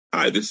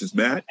Hi, this is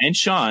Matt and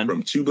Sean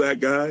from Two Black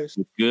Guys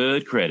with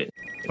Good Credit.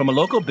 From a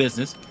local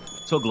business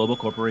to a global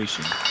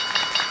corporation.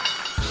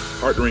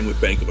 Partnering with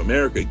Bank of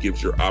America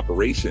gives your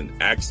operation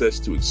access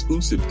to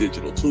exclusive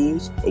digital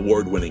tools,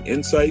 award-winning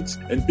insights,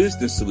 and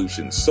business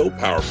solutions so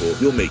powerful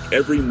you'll make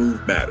every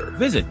move matter.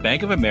 Visit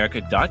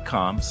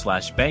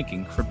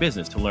bankofamerica.com/banking for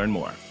business to learn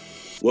more.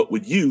 What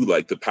would you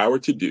like the power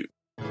to do?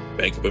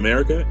 Bank of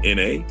America,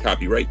 N.A.,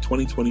 copyright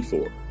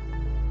 2024.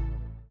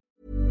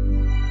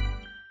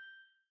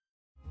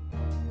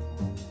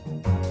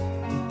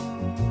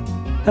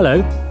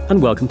 Hello,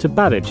 and welcome to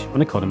Babbage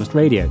on Economist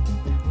Radio.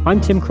 I'm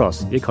Tim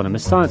Cross, the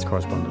Economist science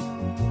correspondent.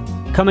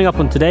 Coming up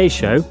on today's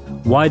show,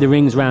 why the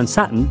rings around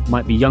Saturn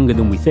might be younger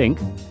than we think.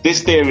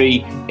 This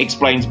theory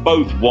explains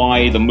both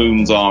why the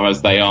moons are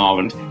as they are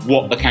and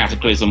what the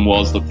cataclysm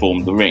was that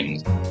formed the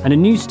rings. And a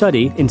new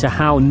study into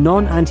how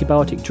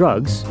non-antibiotic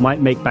drugs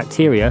might make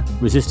bacteria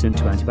resistant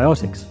to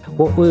antibiotics.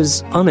 What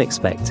was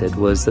unexpected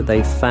was that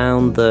they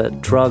found that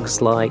drugs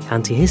like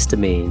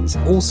antihistamines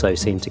also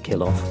seem to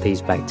kill off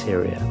these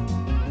bacteria.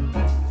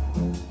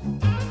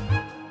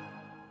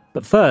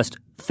 But first,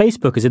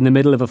 Facebook is in the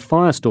middle of a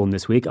firestorm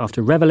this week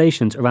after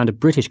revelations around a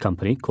British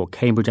company called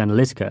Cambridge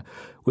Analytica,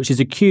 which is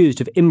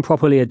accused of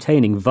improperly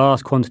obtaining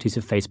vast quantities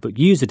of Facebook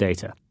user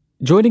data.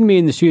 Joining me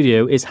in the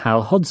studio is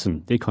Hal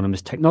Hodson, the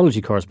Economist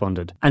technology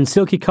correspondent, and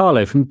Silkie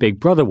Carlo from Big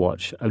Brother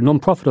Watch, a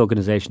non-profit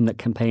organisation that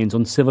campaigns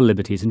on civil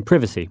liberties and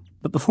privacy.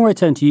 But before I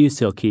turn to you,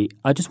 Silkie,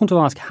 I just want to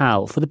ask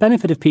Hal, for the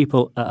benefit of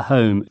people at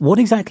home, what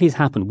exactly has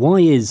happened?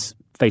 Why is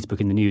Facebook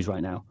in the news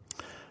right now?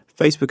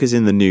 Facebook is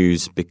in the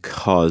news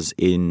because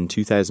in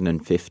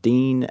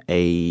 2015,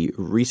 a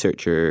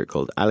researcher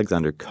called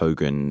Alexander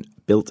Kogan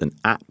built an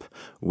app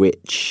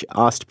which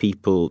asked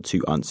people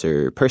to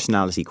answer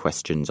personality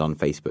questions on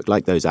Facebook,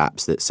 like those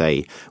apps that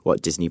say,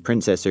 what Disney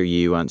princess are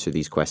you? Answer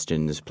these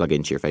questions, plug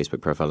into your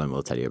Facebook profile and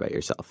we'll tell you about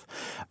yourself.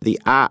 The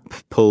app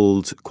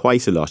pulled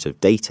quite a lot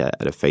of data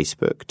out of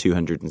Facebook.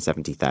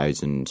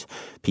 270,000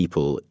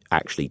 people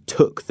actually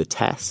took the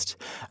test.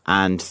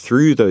 And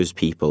through those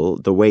people,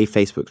 the way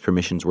Facebook's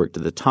permissions worked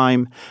at the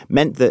time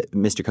meant that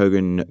Mr.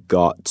 Kogan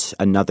got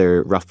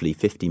another roughly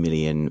 50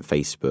 million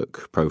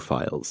Facebook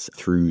profiles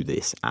through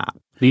this app.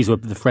 These were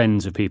the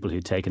friends of people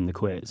who'd taken the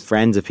quiz.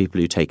 Friends of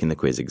people who'd taken the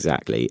quiz,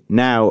 exactly.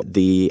 Now,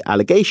 the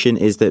allegation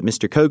is that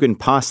Mr. Kogan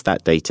passed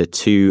that data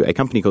to a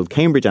company called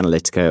Cambridge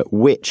Analytica,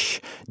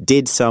 which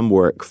did some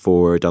work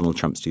for Donald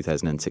Trump's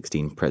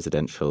 2016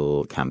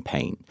 presidential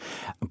campaign.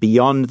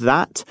 Beyond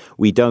that,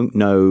 we don't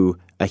know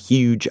a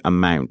huge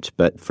amount.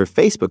 But for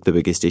Facebook, the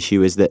biggest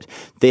issue is that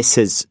this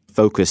has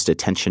focused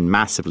attention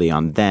massively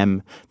on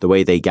them, the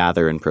way they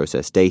gather and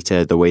process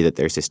data, the way that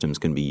their systems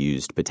can be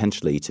used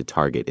potentially to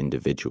target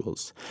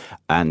individuals.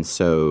 And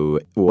so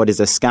what is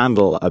a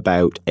scandal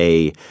about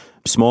a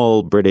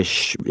small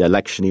British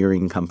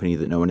electioneering company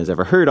that no one has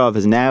ever heard of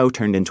has now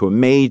turned into a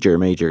major,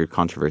 major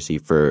controversy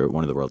for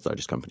one of the world's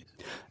largest companies.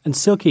 And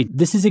Silkie,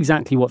 this is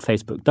exactly what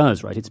Facebook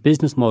does, right? Its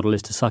business model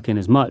is to suck in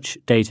as much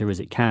data as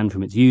it can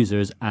from its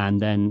users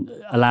and then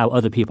allow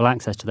other people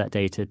access to that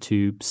data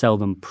to sell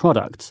them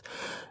products.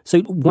 So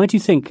why do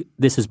you think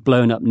this has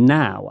blown up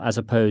now as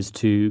opposed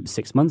to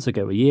 6 months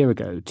ago, a year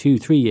ago,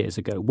 2-3 years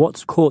ago?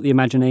 What's caught the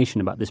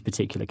imagination about this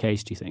particular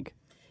case, do you think?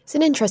 It's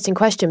an interesting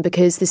question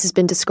because this has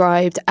been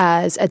described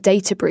as a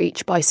data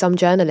breach by some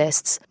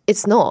journalists.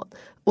 It's not.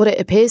 What it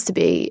appears to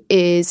be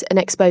is an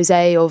expose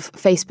of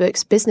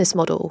Facebook's business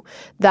model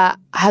that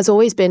has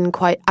always been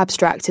quite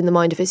abstract in the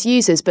mind of its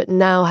users, but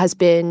now has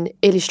been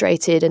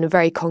illustrated in a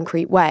very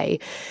concrete way.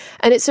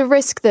 And it's a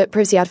risk that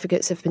privacy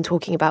advocates have been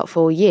talking about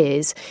for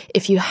years.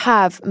 If you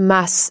have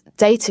mass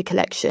data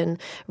collection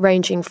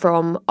ranging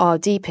from our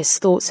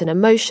deepest thoughts and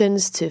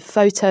emotions to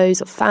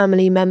photos of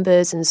family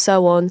members and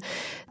so on,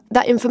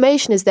 that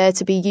information is there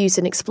to be used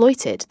and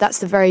exploited. That's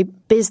the very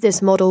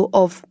business model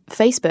of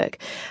Facebook.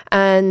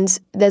 And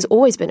there's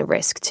always been a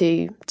risk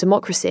to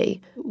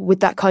democracy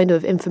with that kind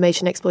of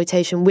information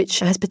exploitation, which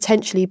has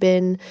potentially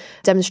been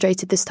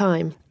demonstrated this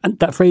time. And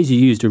that phrase you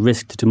used, a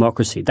risk to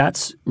democracy,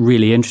 that's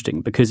really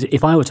interesting because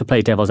if I were to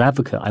play devil's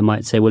advocate, I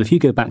might say, well, if you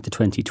go back to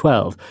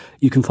 2012,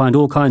 you can find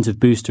all kinds of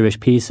boosterish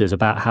pieces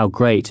about how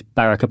great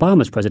Barack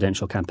Obama's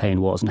presidential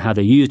campaign was and how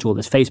they used all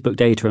this Facebook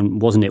data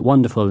and wasn't it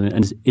wonderful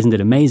and isn't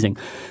it amazing?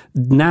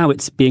 Now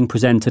it's being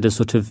presented as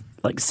sort of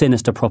like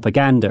sinister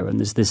propaganda and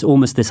there's this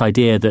almost this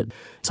idea that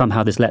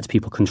somehow this lets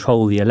people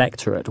control the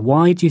electorate.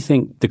 Why do you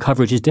think the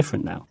coverage is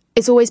different now?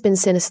 It's always been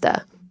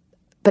sinister,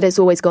 but it's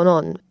always gone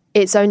on.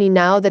 It's only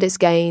now that it's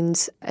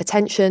gained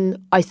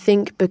attention, I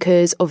think,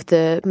 because of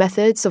the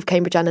methods of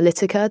Cambridge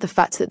Analytica, the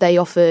fact that they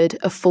offered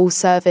a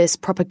full-service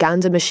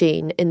propaganda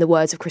machine, in the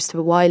words of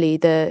Christopher Wiley,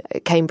 the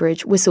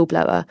Cambridge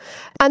whistleblower.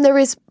 And there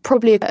is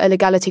probably a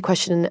legality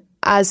question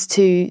as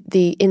to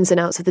the ins and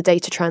outs of the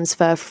data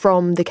transfer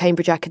from the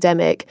Cambridge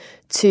academic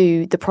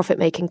to the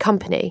profit-making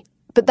company.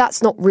 But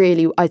that's not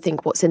really, I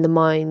think, what's in the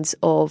minds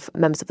of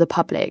members of the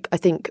public. I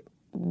think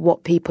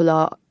what people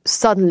are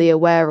suddenly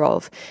aware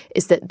of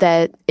is that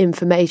their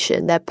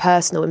information, their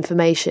personal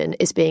information,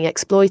 is being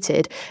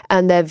exploited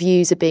and their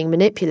views are being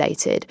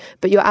manipulated.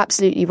 But you're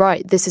absolutely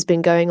right. This has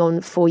been going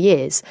on for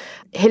years.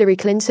 Hillary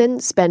Clinton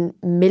spent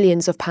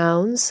millions of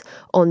pounds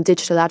on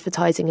digital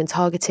advertising and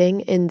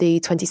targeting in the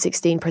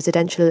 2016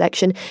 presidential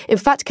election. In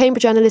fact,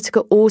 Cambridge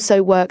Analytica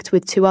also worked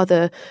with two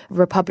other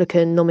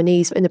Republican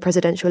nominees in the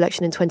presidential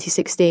election in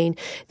 2016.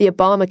 The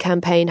Obama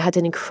campaign had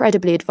an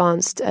incredibly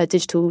advanced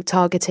digital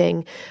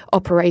targeting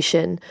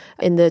operation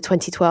in the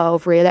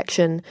 2012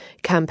 re-election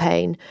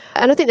campaign.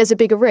 And I think there's a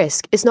bigger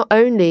risk. It's not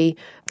only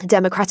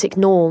democratic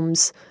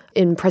norms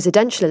in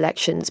presidential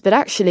elections, but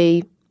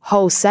actually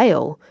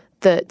wholesale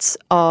that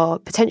are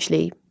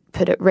potentially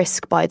put at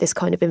risk by this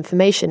kind of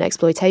information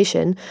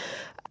exploitation.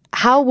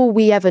 How will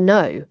we ever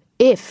know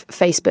if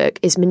Facebook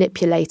is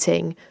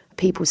manipulating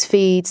people's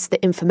feeds,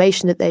 the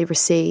information that they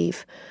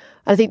receive?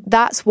 I think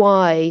that's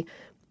why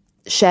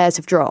shares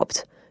have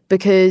dropped,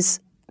 because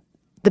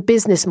the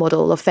business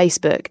model of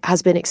Facebook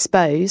has been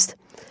exposed,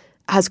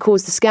 has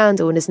caused the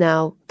scandal and is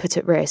now put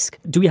at risk.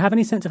 Do we have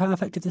any sense of how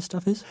effective this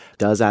stuff is?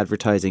 Does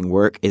advertising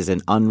work is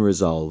an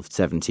unresolved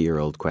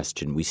 70-year-old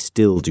question. We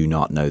still do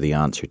not know the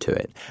answer to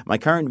it. My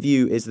current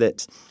view is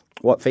that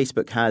what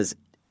Facebook has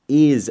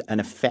is an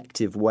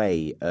effective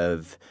way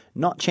of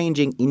not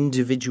changing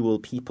individual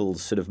people's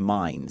sort of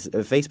minds.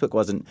 Facebook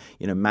wasn't,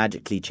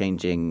 magically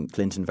changing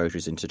Clinton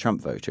voters into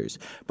Trump voters.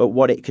 But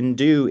what it can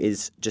do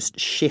is just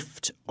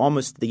shift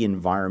almost the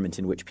environment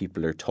in which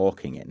people are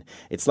talking in.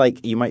 It's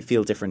like you might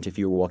feel different if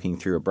you were walking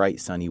through a bright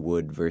sunny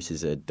wood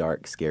versus a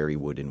dark scary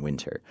wood in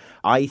winter.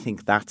 I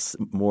think that's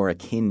more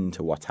akin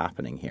to what's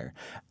happening here.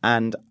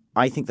 And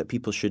I think that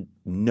people should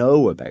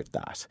know about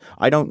that.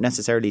 I don't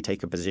necessarily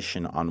take a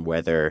position on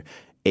whether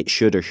it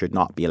should or should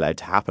not be allowed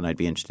to happen. I'd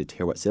be interested to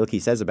hear what Silky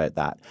says about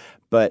that.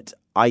 But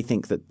I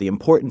think that the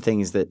important thing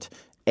is that,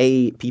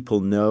 A, people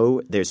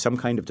know there's some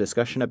kind of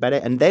discussion about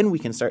it, and then we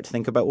can start to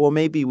think about, well,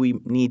 maybe we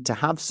need to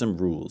have some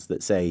rules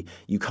that say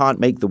you can't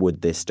make the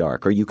wood this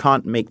dark, or you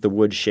can't make the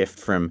wood shift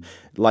from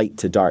light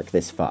to dark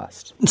this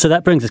fast. So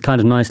that brings us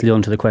kind of nicely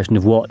on to the question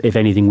of what, if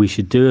anything, we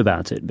should do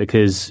about it,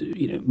 because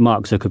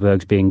Mark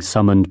Zuckerberg's being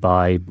summoned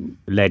by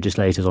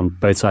legislators on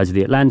both sides of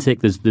the Atlantic.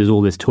 There's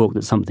all this talk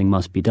that something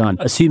must be done.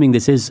 Assuming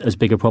this is as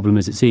big a problem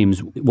as it seems,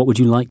 what would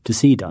you like to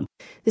see done?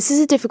 This is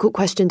a difficult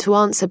question to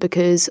answer,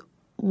 because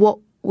what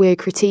we're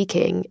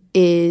critiquing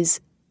is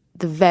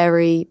the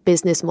very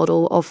business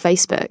model of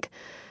Facebook.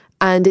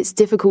 And it's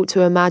difficult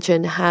to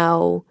imagine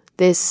how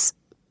this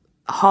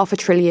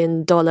 $500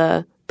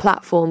 billion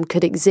platform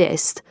could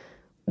exist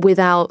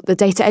without the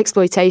data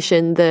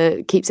exploitation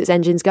that keeps its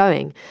engines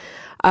going.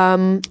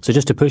 So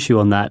just to push you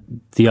on that,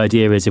 the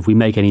idea is if we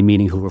make any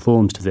meaningful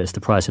reforms to this,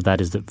 the price of that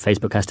is that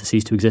Facebook has to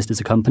cease to exist as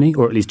a company,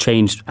 or at least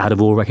change out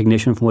of all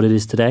recognition from what it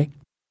is today?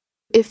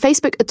 If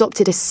Facebook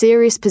adopted a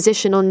serious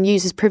position on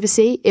users'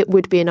 privacy, it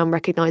would be an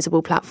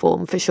unrecognisable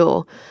platform for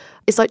sure.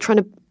 It's like trying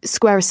to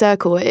square a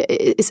circle.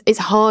 It's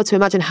hard to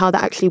imagine how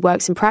that actually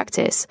works in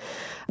practice,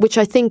 which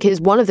I think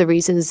is one of the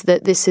reasons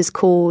that this has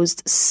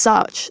caused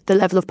such the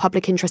level of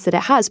public interest that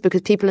it has,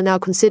 because people are now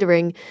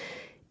considering,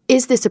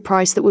 is this a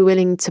price that we're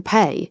willing to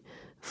pay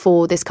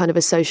for this kind of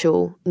a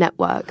social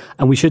network?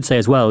 And we should say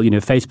as well,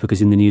 Facebook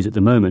is in the news at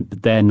the moment,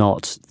 but they're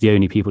not the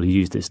only people who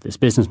use this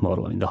business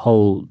model. I mean,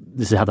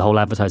 this is how the whole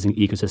advertising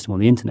ecosystem on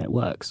the internet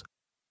works.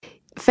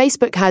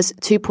 Facebook has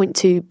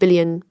 2.2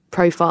 billion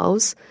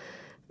profiles.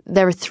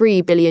 There are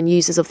 3 billion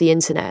users of the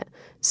internet.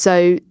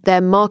 So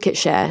their market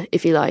share,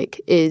 if you like,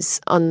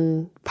 is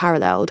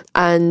unparalleled.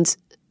 And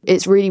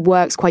it really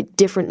works quite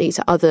differently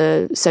to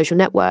other social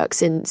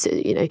networks in,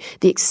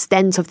 the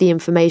extent of the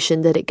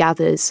information that it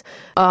gathers.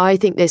 I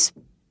think this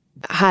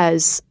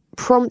has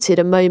prompted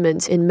a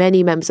moment in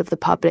many members of the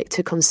public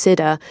to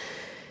consider,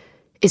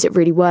 is it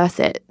really worth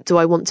it? Do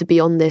I want to be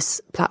on this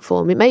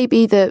platform? It may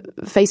be that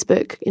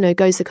Facebook,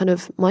 goes the kind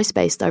of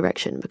MySpace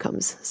direction,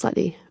 becomes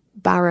slightly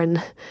barren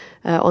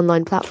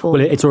online platform.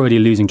 Well, it's already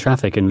losing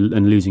traffic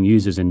and losing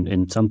users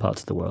in some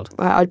parts of the world.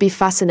 I'd be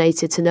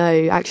fascinated to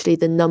know actually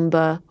the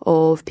number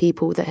of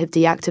people that have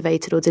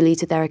deactivated or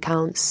deleted their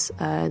accounts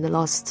in the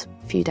last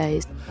few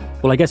days.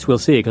 Well, I guess we'll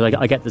see, because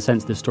I get the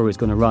sense this story is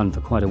going to run for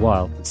quite a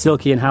while.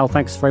 Silky and Hal,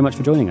 thanks very much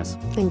for joining us.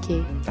 Thank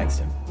you. Thanks,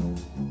 Tim.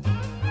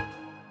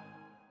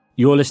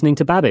 You're listening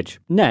to Babbage.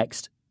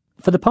 Next,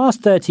 for the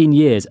past 13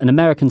 years, an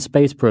American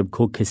space probe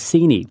called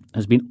Cassini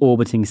has been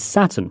orbiting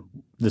Saturn,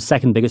 the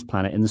second biggest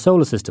planet in the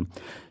solar system.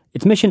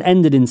 Its mission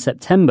ended in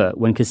September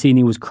when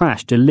Cassini was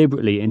crashed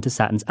deliberately into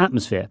Saturn's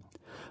atmosphere.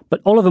 But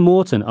Oliver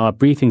Morton, our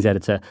briefings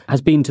editor,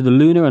 has been to the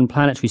Lunar and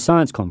Planetary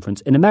Science Conference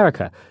in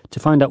America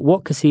to find out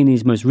what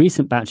Cassini's most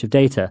recent batch of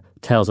data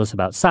tells us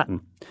about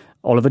Saturn.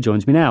 Oliver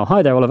joins me now.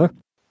 Hi there, Oliver.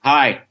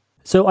 Hi.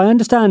 So I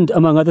understand,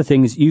 among other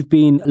things, you've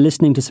been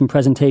listening to some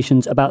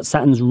presentations about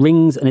Saturn's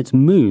rings and its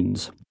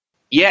moons.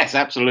 Yes,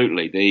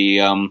 absolutely.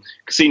 The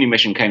Cassini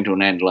mission came to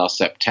an end last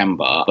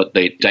September, but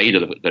the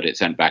data that it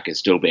sent back is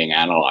still being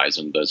analysed,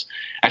 and there's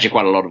actually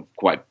quite a lot of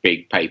quite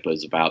big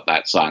papers about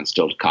that science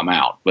still to come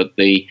out. But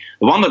the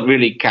one that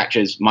really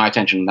catches my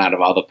attention and that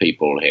of other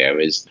people here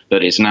is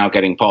that it's now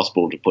getting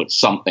possible to put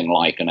something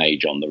like an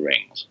age on the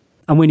rings.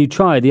 And when you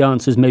try, the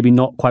answer's maybe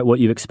not quite what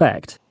you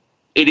expect.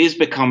 It is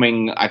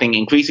becoming, I think,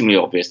 increasingly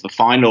obvious. The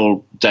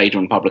final data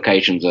and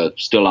publications are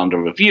still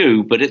under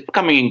review, but it's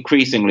becoming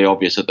increasingly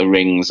obvious that the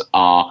rings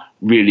are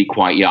really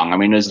quite young. I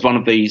mean, as one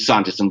of the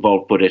scientists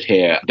involved put it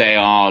here, they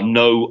are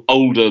no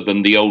older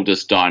than the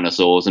oldest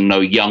dinosaurs and no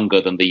younger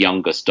than the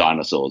youngest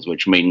dinosaurs,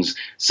 which means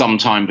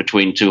sometime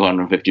between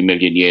 250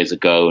 million years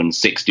ago and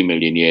 60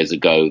 million years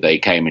ago they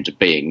came into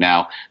being.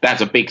 Now,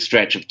 that's a big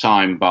stretch of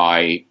time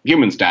by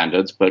human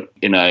standards, but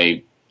in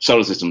a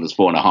solar system that's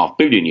 4.5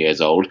 billion years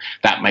old,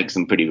 that makes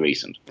them pretty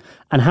recent.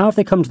 And how have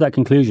they come to that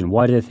conclusion?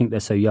 Why do they think they're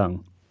so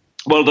young?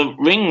 Well, the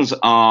rings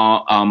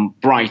are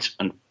bright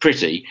and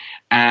pretty,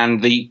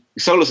 and the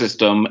solar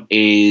system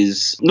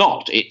is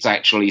not. It's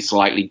actually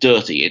slightly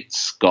dirty.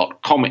 It's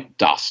got comet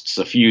dust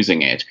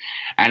suffusing it.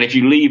 And if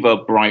you leave a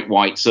bright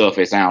white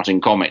surface out in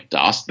comet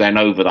dust, then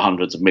over the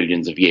hundreds of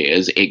millions of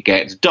years, it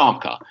gets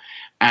darker.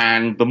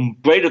 And the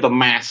greater the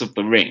mass of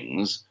the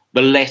rings,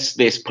 the less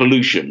this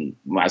pollution,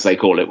 as they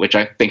call it, which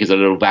I think is a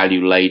little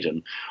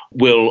value-laden,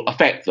 will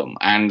affect them.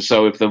 And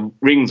so if the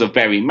rings are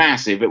very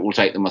massive, it will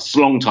take them a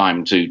long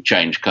time to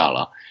change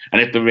colour. And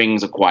if the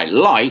rings are quite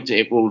light,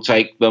 it will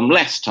take them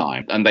less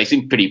time. And they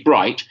seem pretty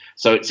bright,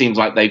 so it seems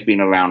like they've been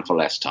around for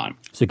less time.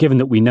 So given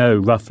that we know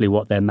roughly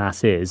what their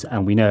mass is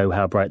and we know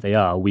how bright they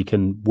are, we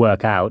can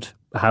work out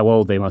how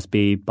old they must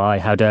be by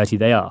how dirty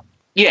they are.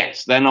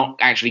 Yes, they're not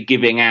actually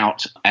giving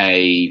out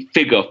a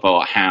figure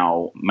for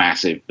how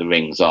massive the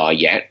rings are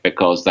yet,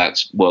 because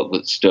that's work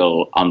that's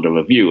still under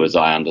review, as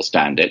I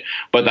understand it.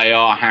 But they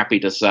are happy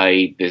to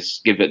say this,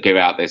 give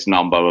out this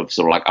number of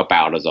sort of like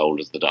about as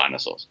old as the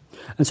dinosaurs.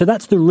 And so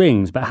that's the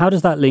rings, but how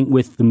does that link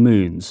with the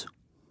moons?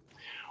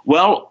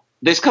 Well,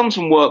 this comes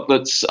from work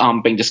that's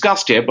being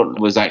discussed here,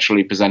 but was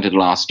actually presented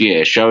last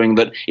year, showing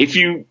that if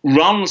you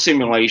run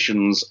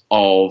simulations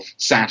of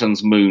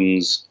Saturn's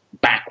moons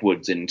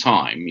backwards in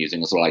time,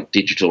 using a sort of like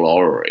digital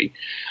orrery,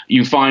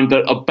 you find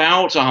that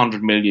about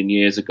 100 million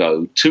years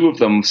ago, two of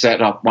them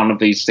set up one of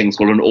these things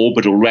called an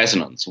orbital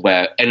resonance,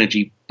 where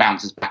energy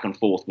bounces back and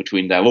forth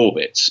between their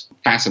orbits.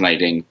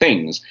 Fascinating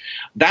things.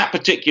 That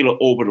particular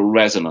orbital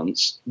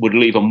resonance would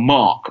leave a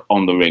mark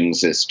on the ring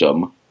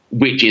system,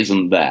 which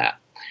isn't there.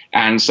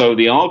 And so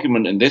the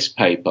argument in this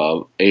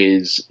paper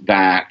is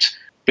that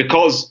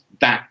because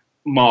that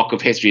mark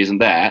of history isn't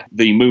there,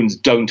 the moons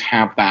don't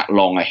have that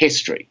long a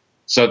history.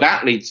 So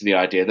that leads to the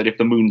idea that if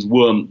the moons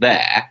weren't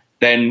there,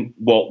 then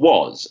what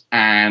was?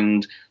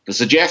 And the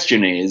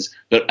suggestion is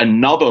that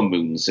another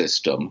moon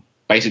system,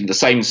 basically the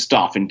same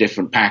stuff in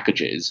different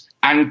packages,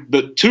 and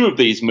that two of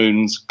these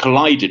moons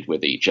collided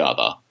with each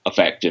other,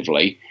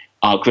 effectively,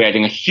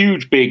 creating a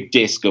huge big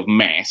disk of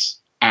mess,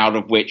 out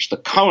of which the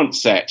current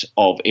set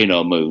of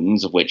inner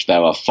moons, of which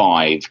there are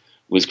 5,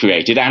 was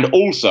created, and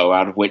also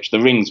out of which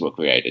the rings were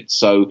created.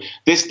 So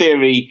this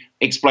theory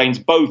explains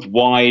both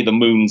why the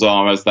moons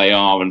are as they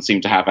are and seem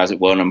to have, as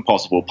it were, an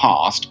impossible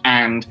past,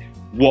 and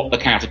what the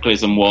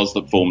cataclysm was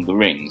that formed the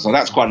rings. So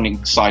that's quite an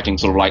exciting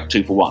sort of like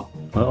 2-for-1.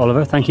 Well,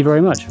 Oliver, thank you very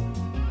much.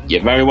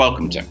 You're very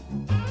welcome, Tim.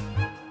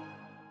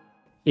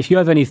 If you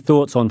have any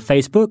thoughts on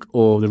Facebook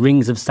or the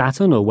rings of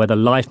Saturn or whether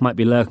life might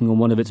be lurking on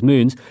one of its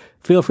moons,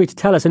 feel free to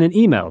tell us in an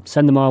email.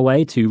 Send them our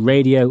way to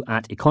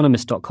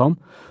radio@economist.com,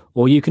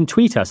 or you can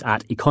tweet us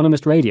at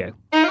Economist Radio.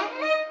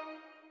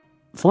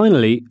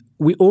 Finally,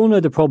 we all know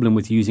the problem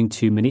with using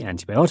too many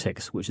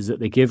antibiotics, which is that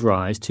they give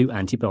rise to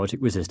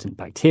antibiotic-resistant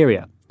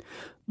bacteria.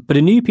 But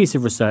a new piece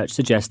of research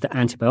suggests that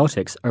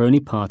antibiotics are only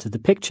part of the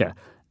picture,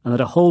 and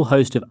that a whole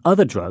host of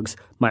other drugs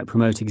might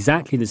promote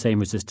exactly the same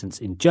resistance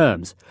in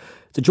germs.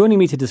 So joining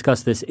me to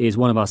discuss this is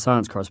one of our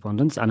science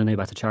correspondents, Ananay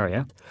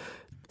Bhattacharya.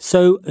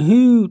 So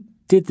who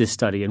did this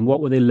study and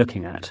what were they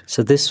looking at?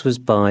 So this was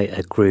by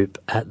a group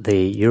at the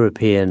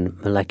European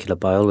Molecular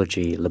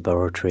Biology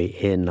Laboratory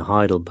in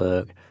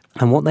Heidelberg.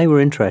 And what they were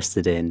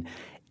interested in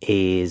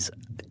is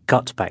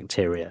gut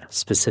bacteria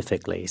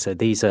specifically. So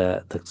these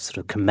are the sort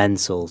of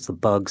commensals, the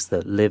bugs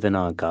that live in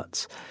our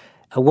guts.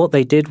 And what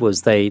they did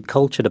was they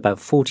cultured about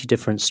 40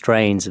 different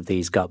strains of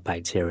these gut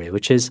bacteria,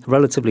 which is a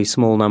relatively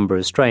small number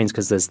of strains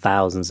because there's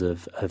thousands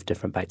of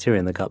different bacteria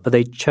in the gut. But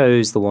they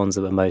chose the ones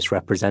that were most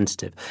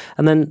representative.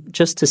 And then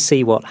just to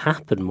see what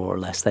happened, more or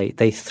less,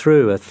 they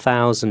threw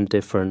 1,000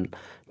 different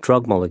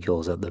drug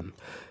molecules at them.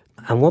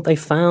 And what they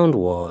found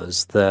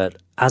was that,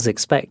 as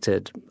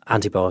expected,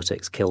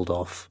 antibiotics killed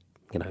off,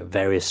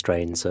 various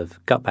strains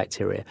of gut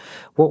bacteria.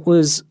 What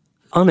was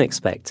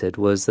unexpected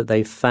was that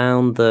they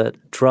found that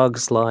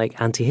drugs like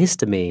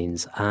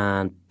antihistamines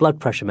and blood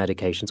pressure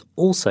medications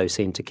also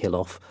seemed to kill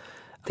off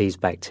these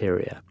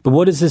bacteria. But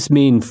what does this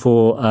mean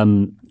for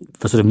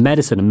sort of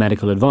medicine and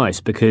medical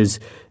advice? Because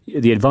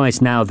the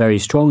advice now very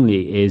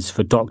strongly is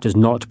for doctors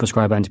not to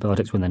prescribe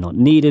antibiotics when they're not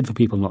needed, for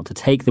people not to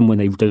take them when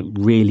they don't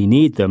really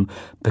need them,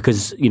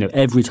 because,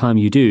 every time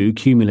you do,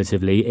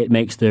 cumulatively, it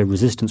makes the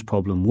resistance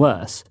problem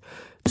worse.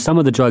 Some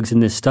of the drugs in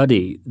this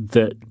study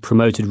that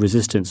promoted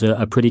resistance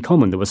are pretty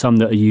common. There were some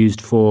that are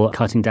used for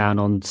cutting down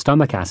on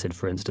stomach acid,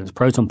 for instance,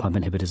 proton pump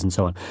inhibitors and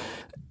so on.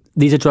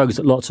 These are drugs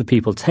that lots of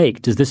people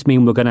take. Does this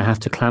mean we're going to have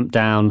to clamp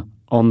down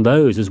on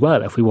those as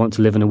well if we want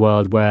to live in a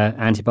world where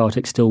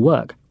antibiotics still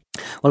work?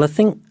 Well, I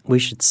think we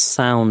should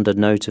sound a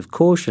note of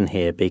caution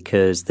here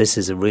because this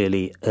is a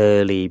really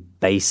early,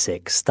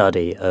 basic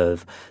study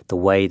of the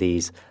way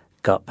these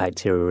gut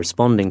bacteria are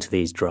responding to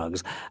these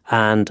drugs.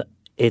 And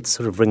it's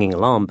sort of ringing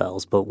alarm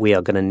bells, but we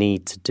are going to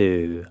need to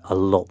do a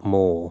lot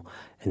more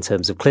in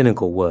terms of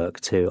clinical work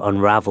to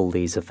unravel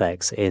these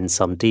effects in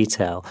some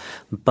detail.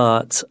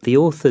 But the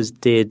authors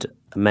did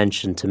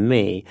mention to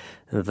me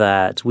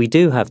that we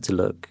do have to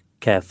look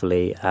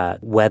carefully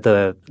at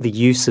whether the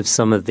use of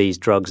some of these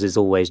drugs is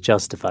always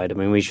justified. I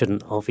mean, we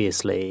shouldn't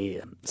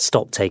obviously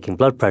stop taking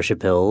blood pressure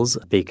pills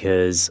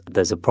because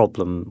there's a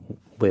problem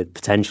with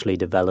potentially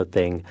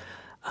developing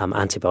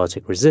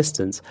antibiotic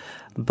resistance,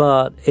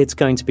 but it's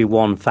going to be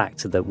one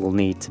factor that will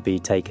need to be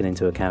taken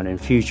into account in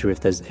future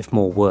if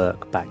more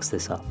work backs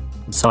this up.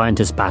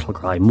 Scientists' battle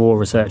cry, more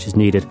research is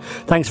needed.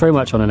 Thanks very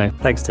much, Onano.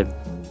 Thanks, Tim.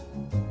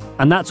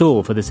 And that's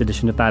all for this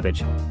edition of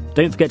Babbage.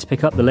 Don't forget to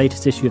pick up the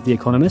latest issue of The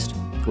Economist,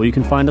 or you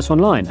can find us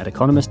online at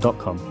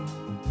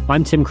economist.com.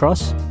 I'm Tim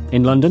Cross,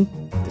 in London.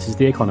 This is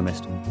The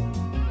Economist.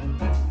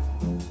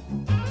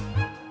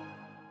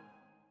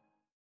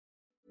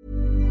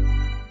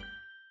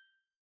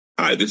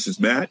 Hi, this is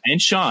Matt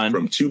And Sean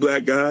from Two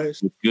Black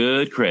Guys with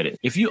Good Credit.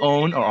 If you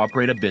own or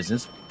operate a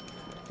business,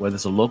 whether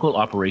it's a local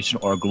operation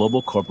or a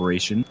global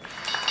corporation,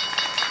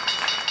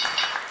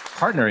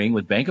 partnering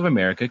with Bank of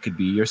America could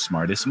be your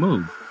smartest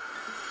move.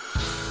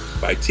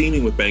 By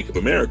teaming with Bank of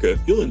America,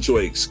 you'll enjoy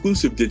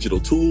exclusive digital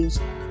tools,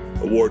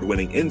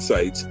 award-winning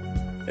insights,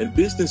 and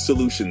business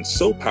solutions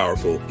so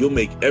powerful you'll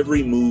make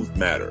every move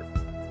matter.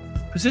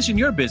 Position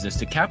your business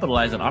to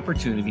capitalize on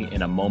opportunity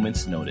in a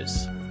moment's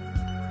notice.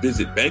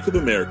 Visit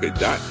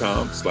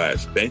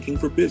bankofamerica.com/banking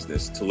for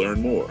business to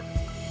learn more.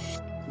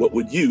 What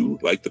would you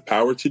like the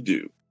power to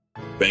do?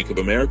 Bank of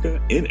America,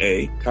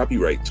 N.A.,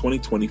 copyright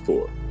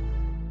 2024.